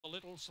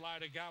little slow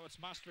to go. It's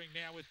mustering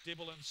now with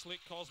Dibble and Slick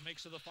Cosmic.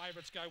 So the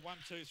favourites go 1,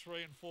 2,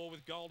 3 and 4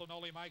 with Golden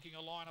Ollie making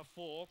a line of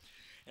 4.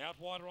 Out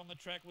wider on the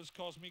track was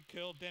Cosmic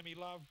Curl. Demi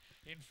Love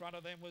in front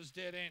of them was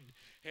Dead End.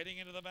 Heading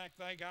into the back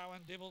they go,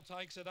 and Dibble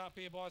takes it up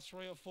here by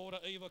 3 or 4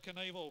 to Eva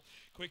Knievel.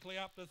 Quickly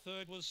up to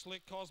third was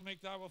Slick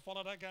Cosmic. They were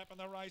followed a gap in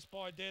the race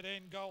by Dead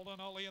End, Golden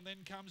Ollie, and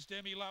then comes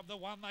Demi Love, the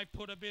one they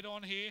put a bit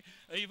on here.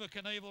 Eva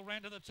Knievel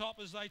ran to the top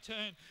as they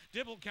turn.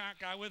 Dibble can't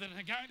go with it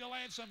and going to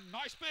land some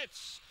nice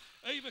bets.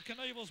 Eva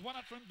Knievel's won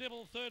it from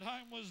Dibble. Third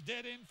home was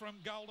Dead End from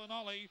Golden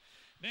Ollie.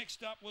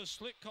 Next up was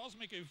Slick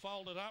Cosmic, who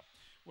folded up.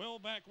 Well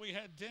back we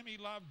had Demi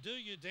Love, Do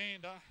You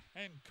Dander,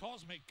 and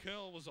Cosmic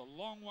Curl was a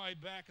long way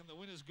back, and the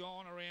winner's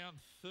gone around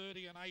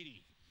 30 and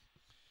 80.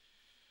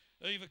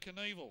 Eva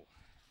Knievel,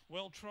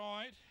 well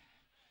tried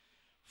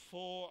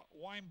for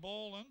Wayne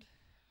Borland.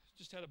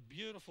 Just had a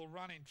beautiful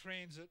run in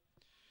transit.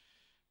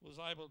 Was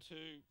able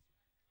to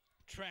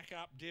track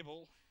up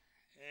Dibble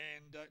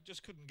and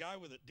just couldn't go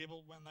with it.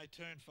 Dibble, when they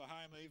turned for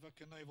home, Eva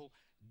Knievel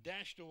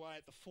dashed away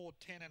at the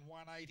 410 and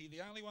 180,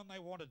 the only one they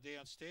wanted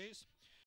downstairs.